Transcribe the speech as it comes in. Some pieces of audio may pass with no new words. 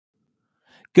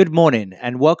Good morning,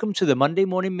 and welcome to the Monday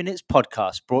Morning Minutes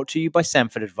podcast brought to you by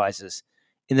Sanford Advisors.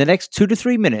 In the next 2 to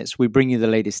 3 minutes, we bring you the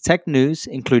latest tech news,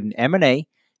 including M&A,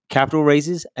 capital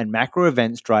raises, and macro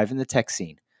events driving the tech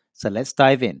scene. So let's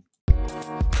dive in.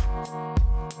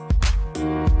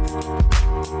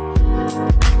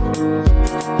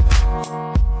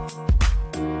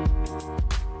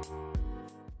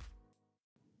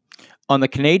 On the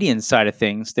Canadian side of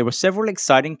things, there were several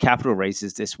exciting capital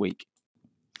raises this week.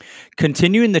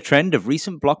 Continuing the trend of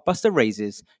recent blockbuster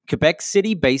raises, Quebec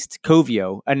City-based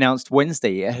Covio announced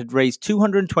Wednesday it had raised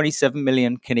 227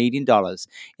 million Canadian dollars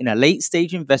in a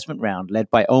late-stage investment round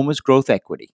led by OMA's Growth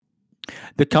Equity.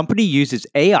 The company uses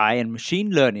AI and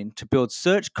machine learning to build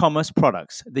search commerce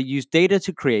products that use data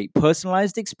to create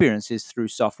personalized experiences through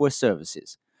software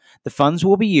services. The funds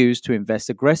will be used to invest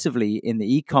aggressively in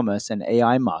the e-commerce and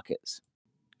AI markets.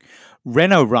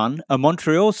 Renault Run, a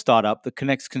Montreal startup that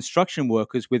connects construction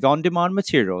workers with on-demand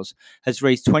materials, has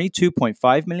raised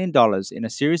 $22.5 million in a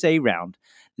Series A round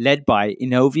led by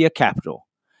Innovia Capital.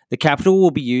 The capital will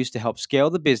be used to help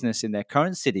scale the business in their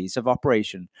current cities of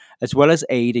operation, as well as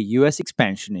aid a U.S.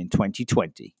 expansion in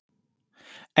 2020.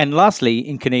 And lastly,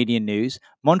 in Canadian news,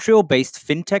 Montreal-based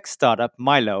fintech startup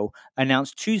Milo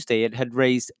announced Tuesday it had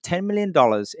raised $10 million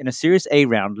in a Series A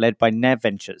round led by NAV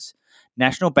Ventures,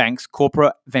 National Bank's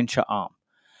corporate venture arm.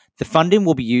 The funding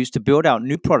will be used to build out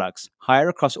new products, hire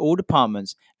across all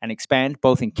departments, and expand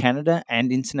both in Canada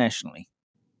and internationally.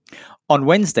 On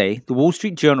Wednesday, the Wall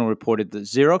Street Journal reported that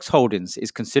Xerox Holdings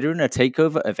is considering a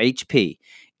takeover of HP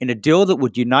in a deal that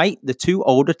would unite the two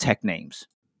older tech names.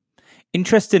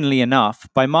 Interestingly enough,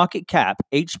 by market cap,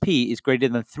 HP is greater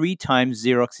than 3 times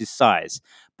Xerox's size,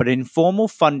 but an informal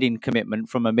funding commitment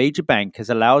from a major bank has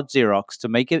allowed Xerox to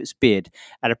make its bid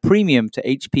at a premium to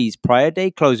HP's prior day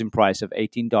closing price of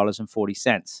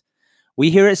 $18.40. We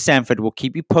here at Sanford will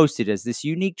keep you posted as this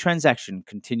unique transaction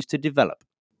continues to develop.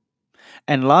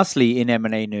 And lastly, in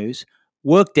M&A news,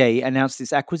 Workday announced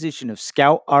its acquisition of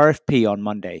Scout RFP on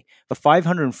Monday for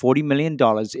 $540 million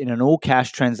in an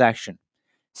all-cash transaction.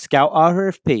 Scout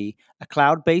RFP, a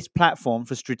cloud-based platform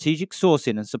for strategic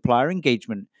sourcing and supplier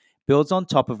engagement, builds on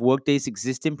top of Workday's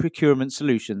existing procurement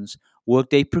solutions,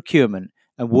 Workday Procurement,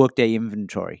 and Workday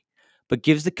Inventory, but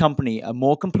gives the company a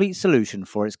more complete solution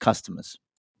for its customers.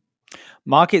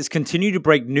 Markets continue to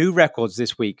break new records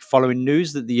this week following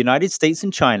news that the United States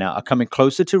and China are coming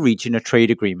closer to reaching a trade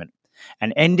agreement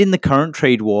and ending the current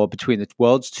trade war between the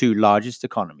world's two largest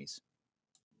economies.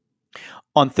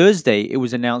 On Thursday, it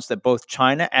was announced that both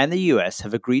China and the US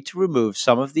have agreed to remove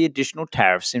some of the additional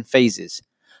tariffs in phases.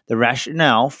 The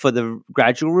rationale for the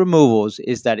gradual removals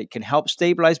is that it can help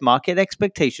stabilize market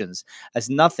expectations, as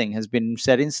nothing has been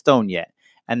set in stone yet,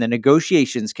 and the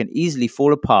negotiations can easily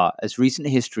fall apart, as recent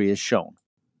history has shown.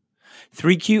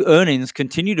 3Q earnings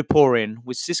continue to pour in,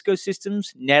 with Cisco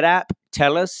Systems, NetApp,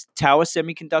 TELUS, Tower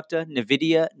Semiconductor,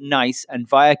 NVIDIA, NICE, and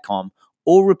Viacom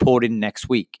all reporting next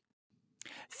week.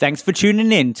 Thanks for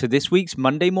tuning in to this week's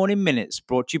Monday Morning Minutes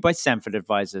brought to you by Sanford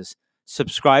Advisors.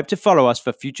 Subscribe to follow us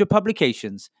for future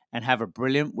publications and have a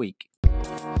brilliant week.